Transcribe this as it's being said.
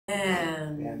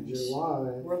And you're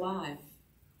live. We're live.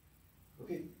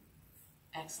 Okay.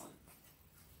 Excellent.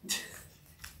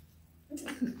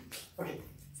 Okay.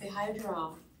 Say hi,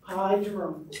 Jerome. Hi,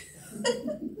 Jerome.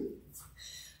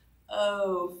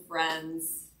 Oh,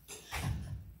 friends.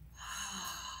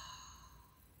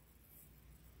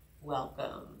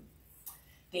 Welcome.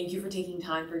 Thank you for taking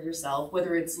time for yourself,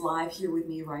 whether it's live here with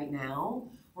me right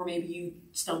now, or maybe you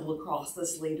stumble across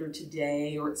this later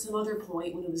today, or at some other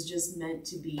point when it was just meant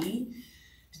to be,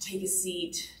 to take a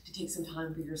seat, to take some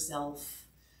time for yourself,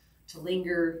 to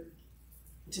linger,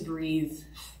 to breathe,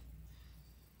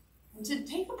 and to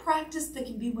take a practice that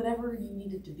can be whatever you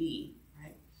need it to be,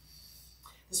 right?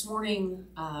 This morning,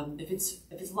 if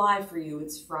it's live for you,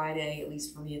 it's Friday, at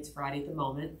least for me, it's Friday at the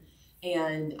moment,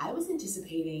 and I was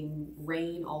anticipating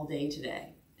rain all day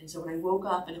today. And so when I woke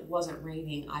up and it wasn't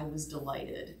raining, I was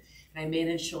delighted. And I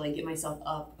managed to get myself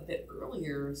up a bit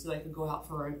earlier so that I could go out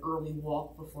for an early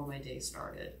walk before my day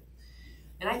started.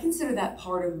 And I consider that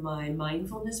part of my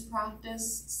mindfulness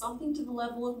practice, something to the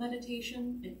level of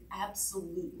meditation and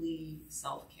absolutely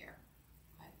self-care.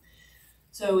 Okay?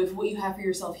 So if what you have for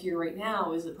yourself here right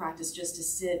now is a practice just to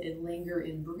sit and linger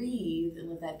and breathe and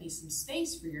let that be some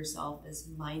space for yourself as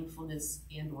mindfulness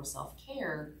and or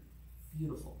self-care,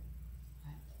 beautiful.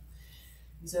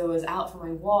 And so I was out for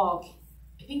my walk,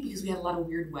 I think because we had a lot of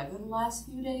weird weather the last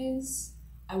few days,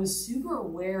 I was super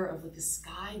aware of the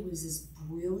sky was this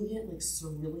brilliant,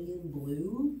 cerulean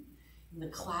blue, and the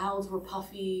clouds were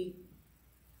puffy.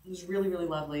 It was really, really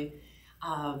lovely.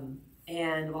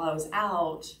 And while I was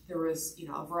out, there was,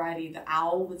 a variety. The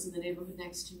owl that's in the neighborhood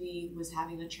next to me was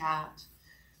having a chat.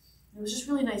 It was just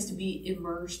really nice to be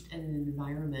immersed in an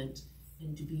environment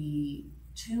and to be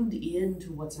tuned in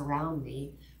to what's around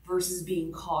me versus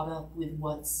being caught up with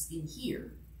what's in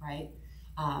here, right?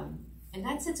 And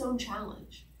that's its own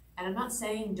challenge. And I'm not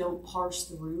saying don't parse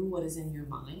through what is in your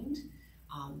mind,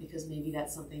 because maybe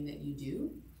that's something that you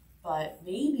do, but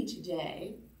maybe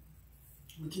today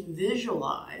we can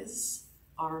visualize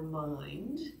our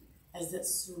mind as that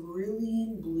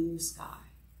cerulean blue sky,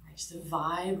 right? Just a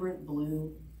vibrant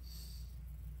blue.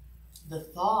 The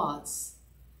thoughts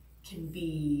can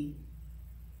be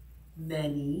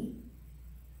many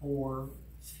or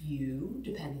few,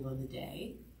 depending on the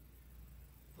day.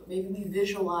 But maybe we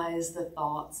visualize the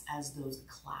thoughts as those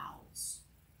clouds,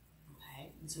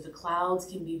 okay? And so the clouds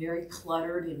can be very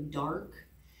cluttered and dark.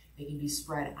 They can be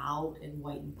spread out and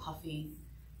white and puffy.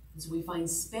 And so we find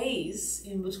space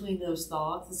in between those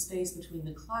thoughts, the space between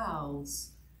the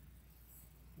clouds.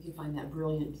 We can find that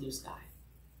brilliant blue sky.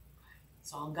 Okay.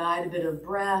 So I'll guide a bit of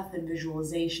breath and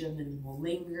visualization, and then we'll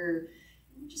linger.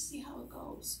 We'll just see how it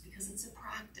goes, because it's a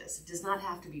practice. It does not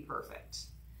have to be perfect,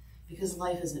 because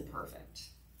life isn't perfect.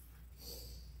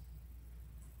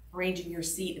 Arranging your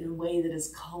seat in a way that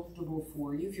is comfortable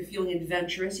for you. If you're feeling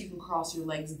adventurous, you can cross your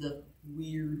legs the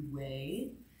weird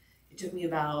way. It took me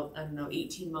about,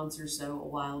 18 months or so, a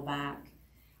while back.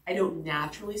 I don't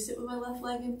naturally sit with my left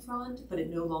leg in front, but it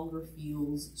no longer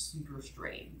feels super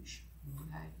strange,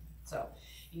 okay? So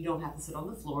you don't have to sit on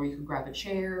the floor. You can grab a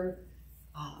chair.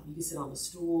 You can sit on the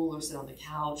stool or sit on the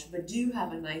couch, but do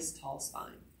have a nice tall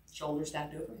spine. Shoulders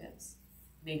stacked over hips.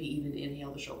 Maybe even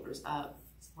inhale the shoulders up.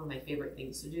 It's one of my favorite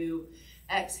things to do.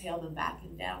 Exhale them back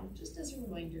and down, just as a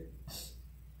reminder.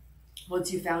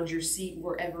 Once you found your seat,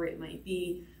 wherever it might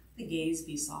be, the gaze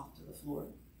be soft to the floor,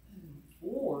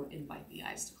 or invite the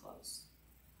eyes to close.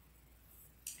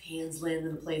 Hands land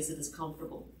in a place that is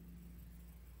comfortable.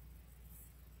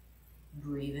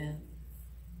 Breathe in.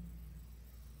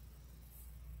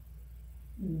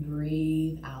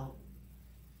 Breathe out.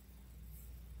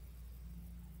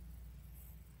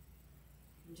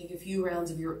 And take a few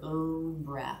rounds of your own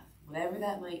breath, whatever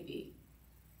that might be.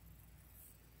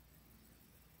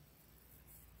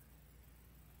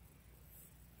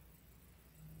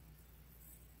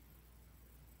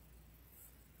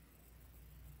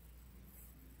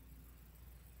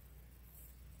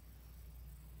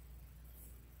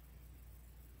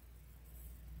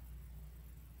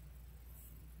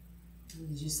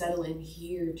 As you settle in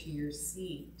here to your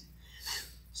seat,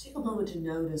 take a moment to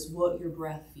notice what your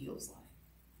breath feels like.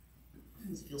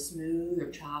 Does it feel smooth or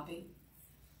choppy,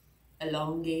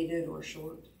 elongated or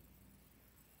short?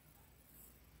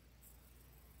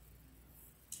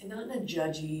 And not in a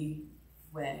judgy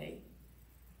way,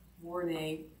 more in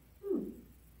a,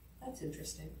 that's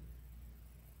interesting.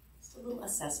 Just a little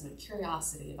assessment,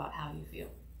 curiosity about how you feel.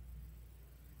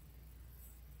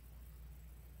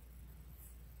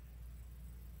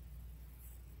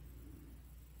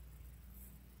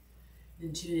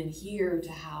 And tune in here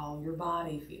to how your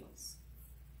body feels.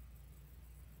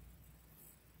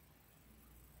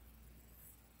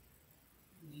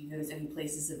 Notice any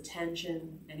places of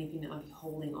tension, anything that might be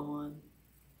holding on.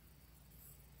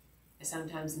 I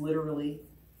sometimes literally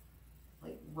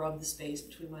rub the space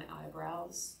between my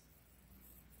eyebrows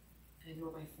and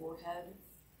over my forehead.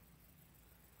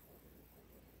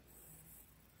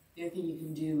 The other thing you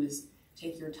can do is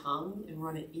take your tongue and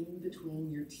run it in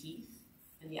between your teeth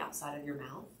and the outside of your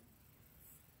mouth.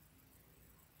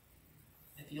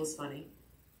 It feels funny,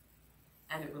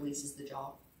 and it releases the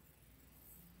jaw.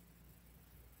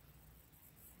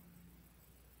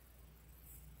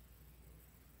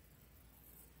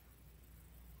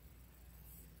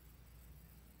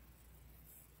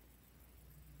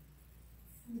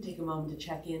 And take a moment to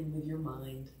check in with your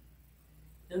mind.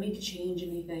 No need to change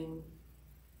anything.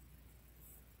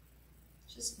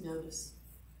 Just notice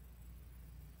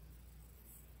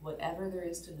whatever there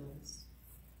is to notice.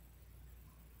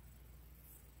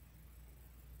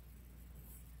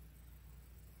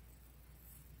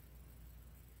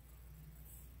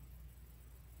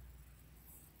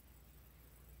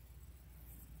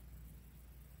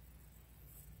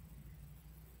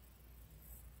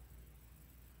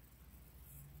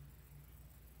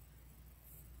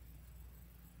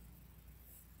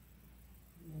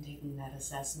 And taking that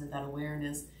assessment, that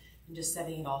awareness, and just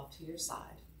setting it off to your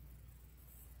side.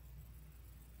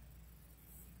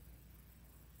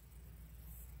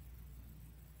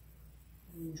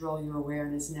 And draw your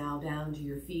awareness now down to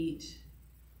your feet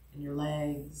and your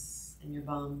legs and your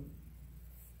bum.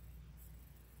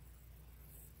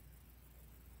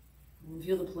 And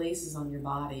feel the places on your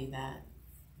body that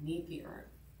meet the earth.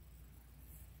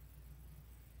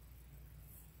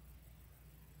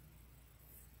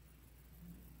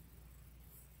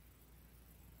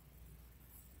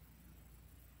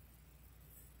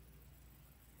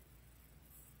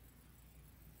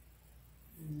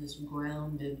 And this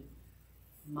grounded,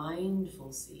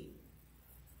 mindful seat.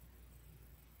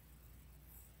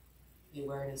 The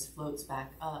awareness floats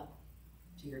back up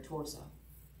to your torso.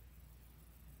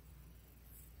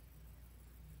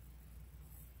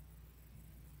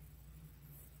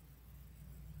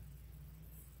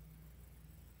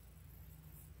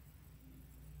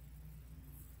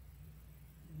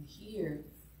 And here,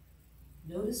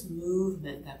 notice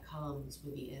movement that comes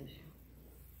with the inhale.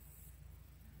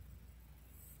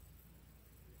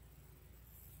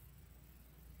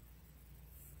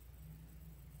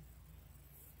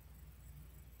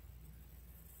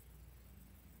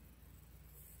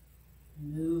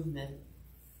 Movement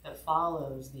that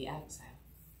follows the exhale.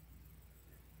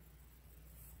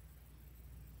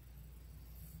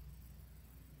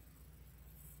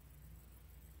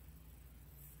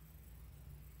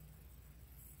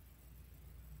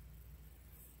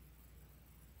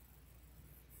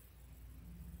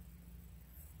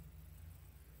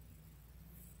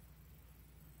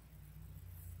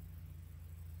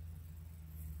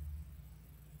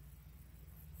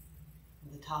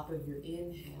 At the top of your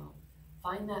inhale,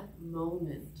 find that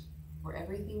moment where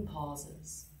everything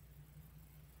pauses.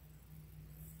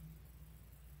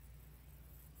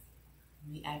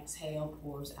 And the exhale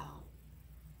pours out.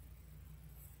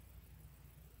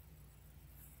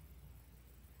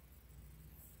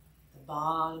 The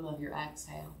bottom of your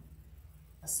exhale,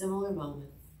 a similar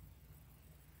moment.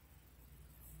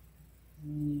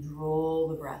 And then you draw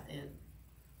the breath in.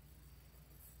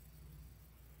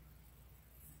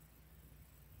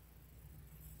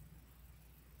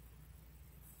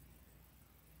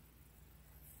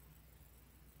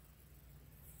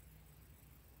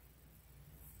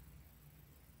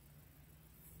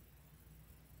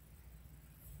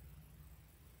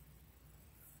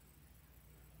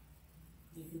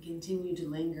 You can continue to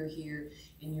linger here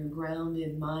in your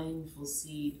grounded, mindful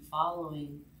seat,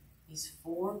 following these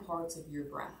 4 parts of your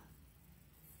breath.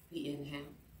 The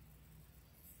inhale,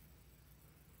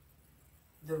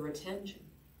 the retention,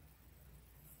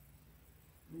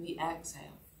 the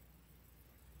exhale,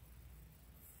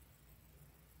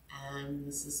 and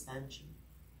the suspension.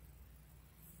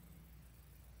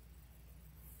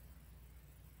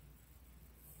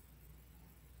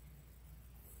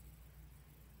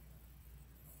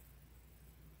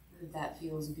 If that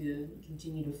feels good,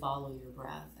 continue to follow your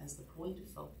breath as the point of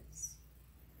focus.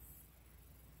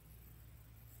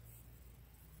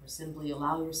 Or simply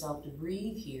allow yourself to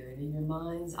breathe here, and in your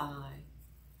mind's eye,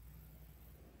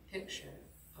 picture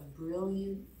a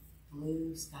brilliant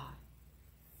blue sky.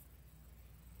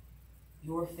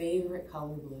 Your favorite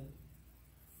color blue.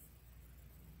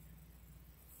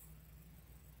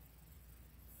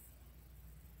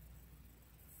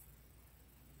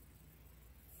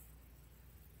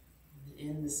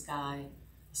 In the sky,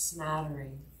 a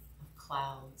smattering of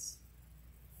clouds.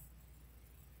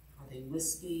 Are they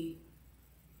wispy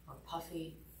or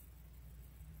puffy.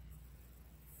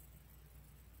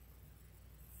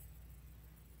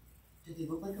 Do they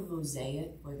look like a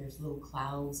mosaic where there's little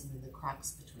clouds and then the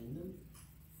cracks between them?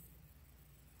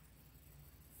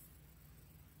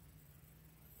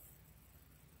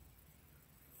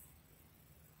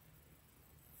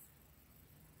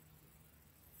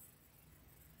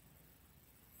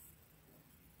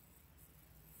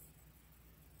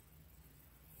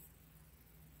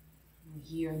 And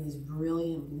here in this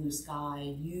brilliant blue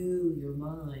sky, your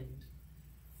mind,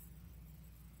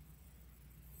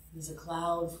 as a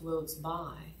cloud floats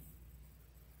by,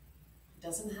 it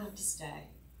doesn't have to stay.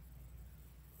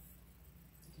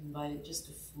 You can invite it just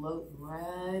to float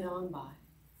right on by.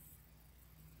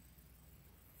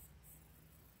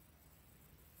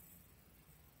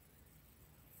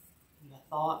 When a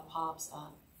thought pops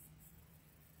up,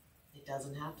 it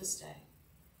doesn't have to stay.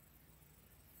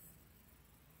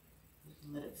 You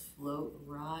can let it float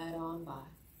right on by.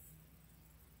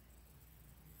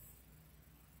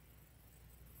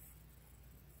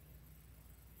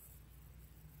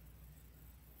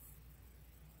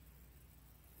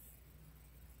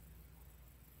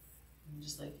 And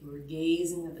just like you were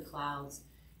gazing at the clouds,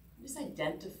 just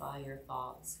identify your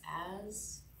thoughts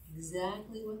as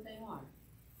exactly what they are.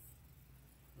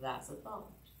 That's a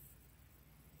thought.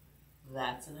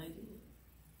 That's an idea.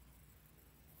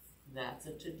 That's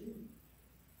a to-do.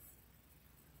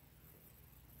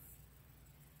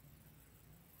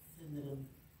 And let them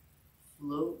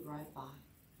float right by.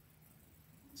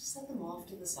 Just set them off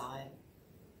to the side.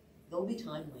 There'll be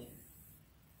time later.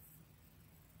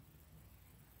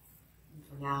 And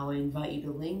for now, I invite you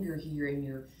to linger here in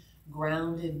your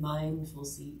grounded, mindful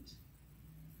seat.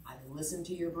 Either listen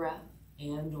to your breath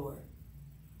and/or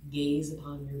gaze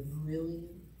upon your brilliant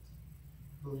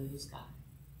blue sky.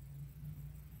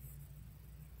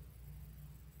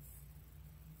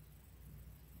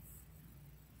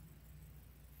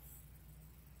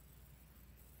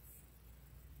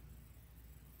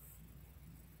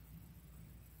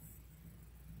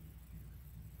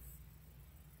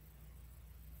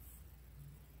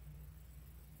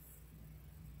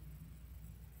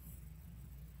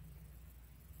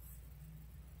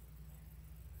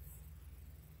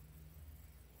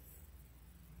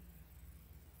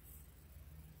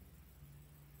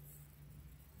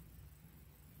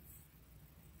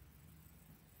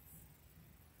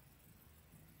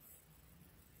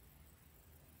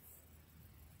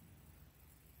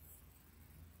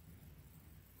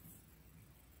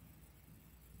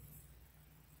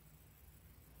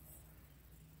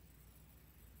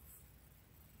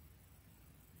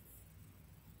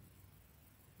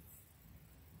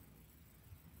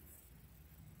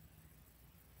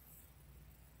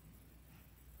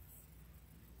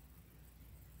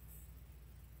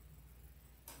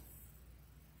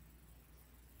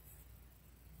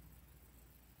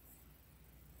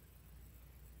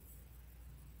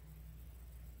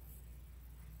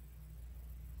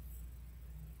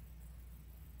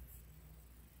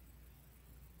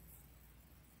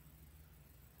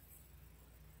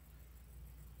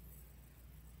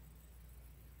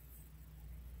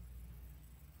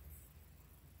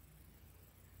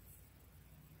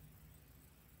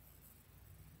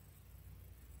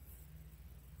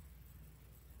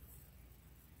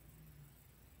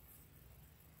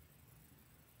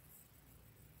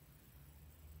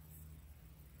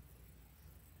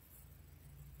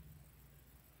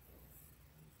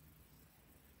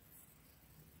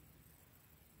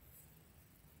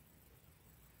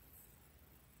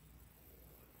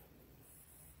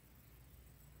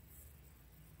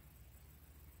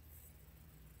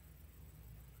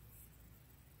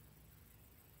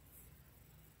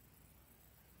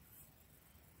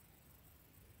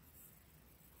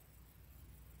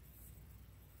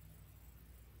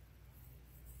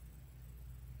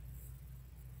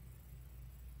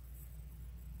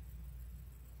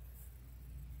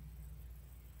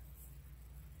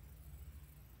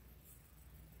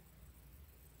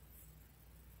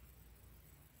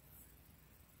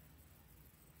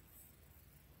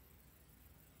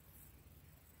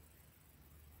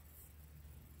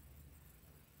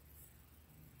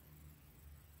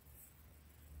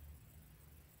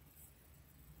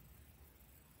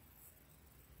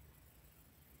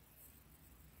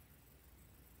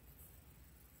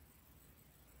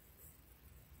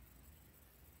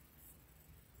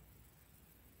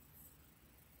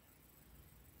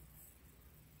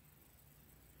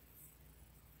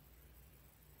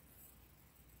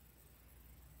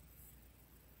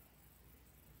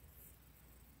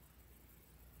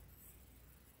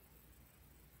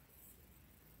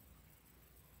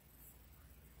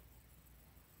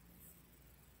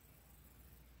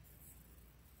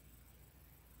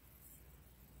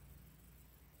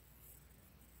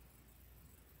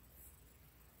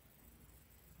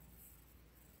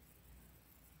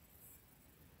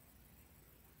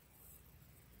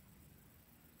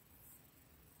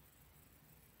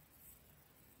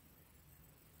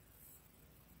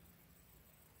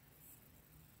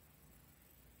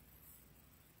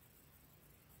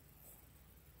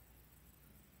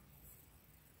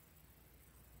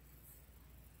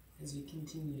 as you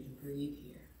continue to breathe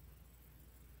here.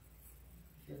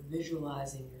 If you're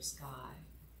visualizing your sky,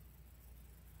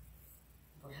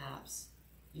 perhaps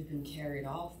you've been carried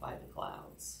off by the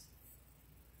clouds,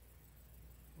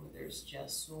 or there's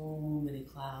just so many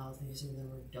clouds, maybe some of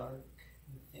them are dark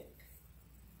and thick,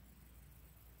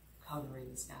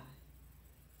 covering the sky.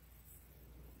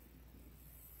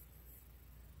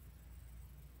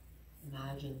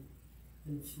 Imagine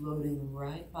them floating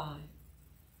right by,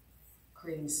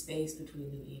 creating space between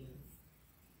them even.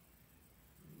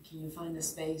 Can you find a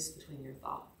space between your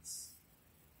thoughts?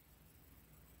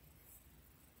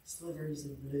 Slivers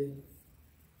of blue.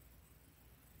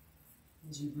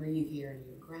 As you breathe here in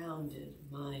your grounded,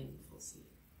 mindful seat.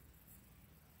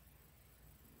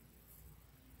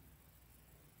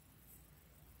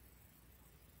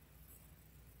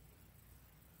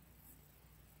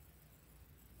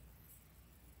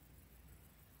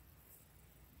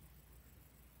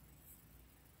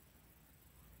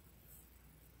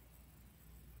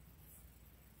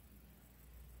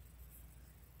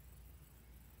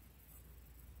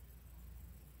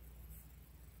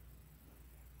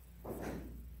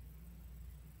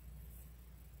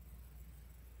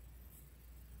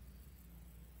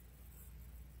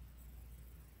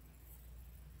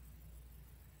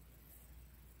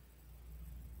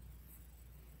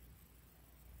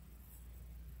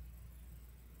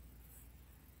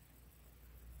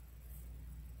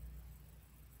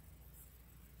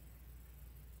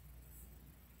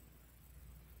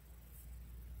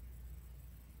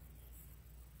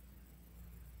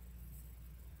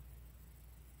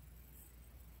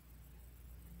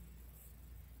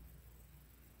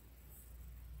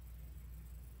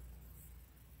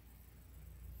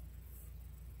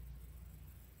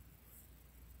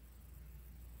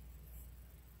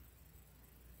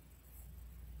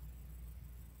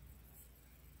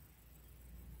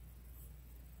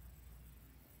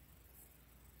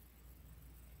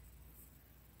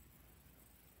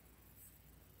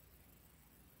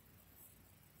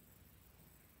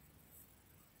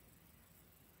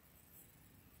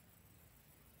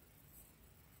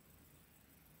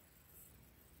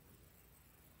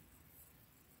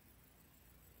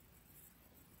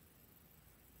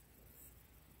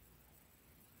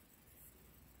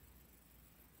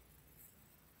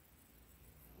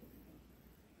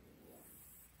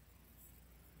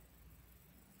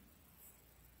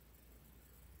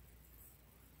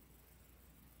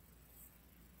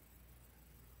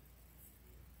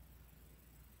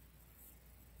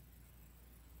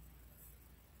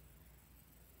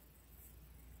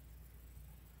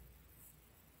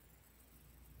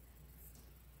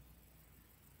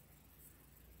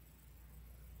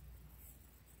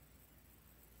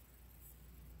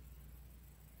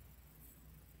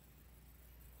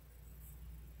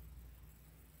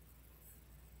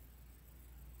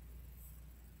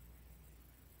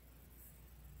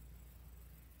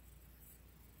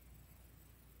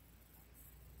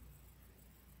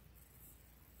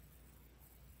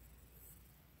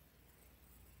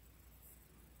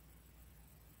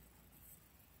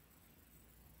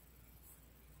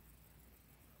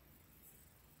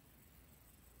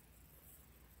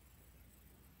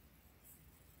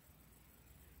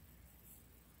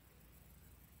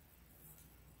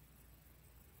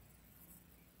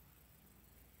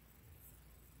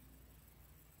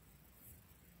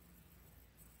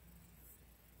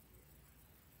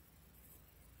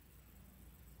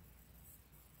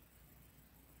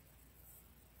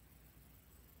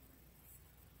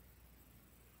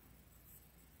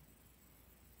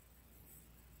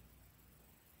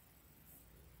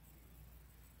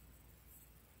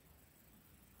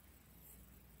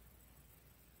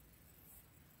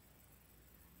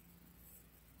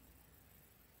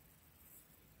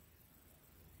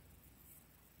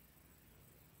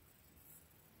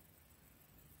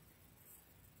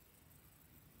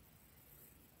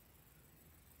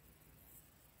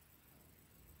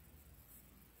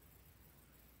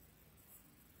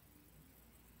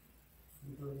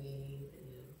 Breathe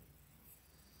in.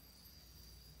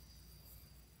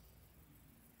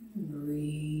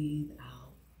 Breathe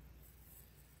out.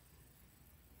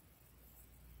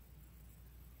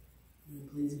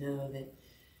 And please know that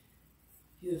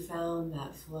if you have found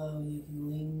that flow, you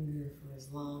can linger for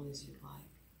as long as you'd like.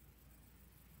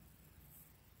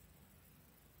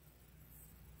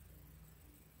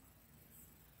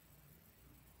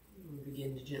 And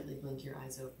begin to gently blink your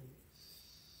eyes open.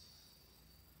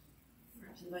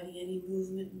 Perhaps inviting any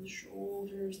movement in the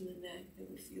shoulders and the neck that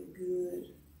would feel good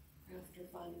after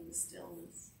finding the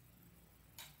stillness.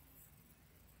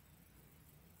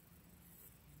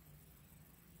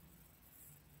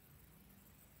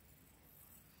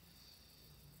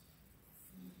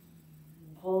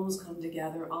 palms come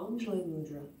together, Anjali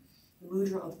Mudra, the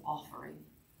mudra of offering.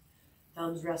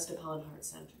 Thumbs rest upon heart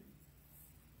center.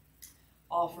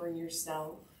 Offering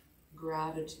yourself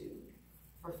gratitude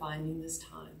for finding this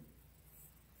time,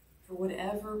 for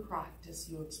whatever practice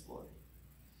you explore.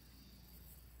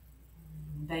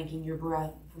 Thanking your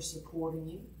breath for supporting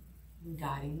you and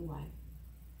guiding the way.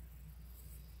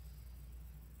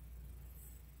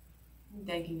 And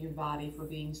thanking your body for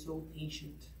being so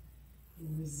patient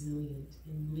and resilient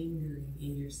and lingering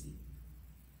in your seat.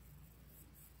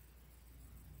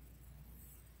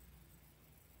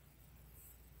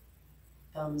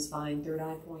 Thumbs find third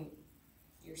eye point,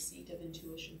 your seat of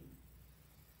intuition.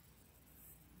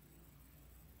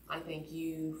 I thank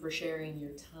you for sharing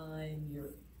your time,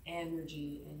 your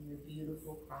energy, and your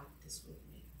beautiful practice with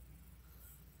me.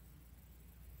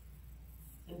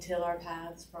 Until our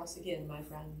paths cross again, my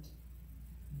friend,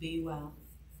 be well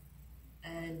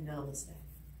and namaste.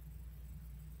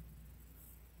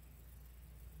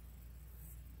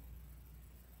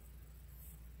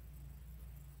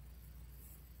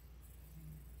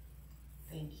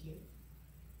 Thank you.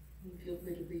 And feel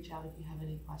free to reach out if you have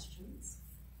any questions.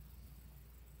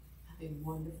 Have a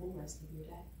wonderful rest of your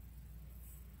day.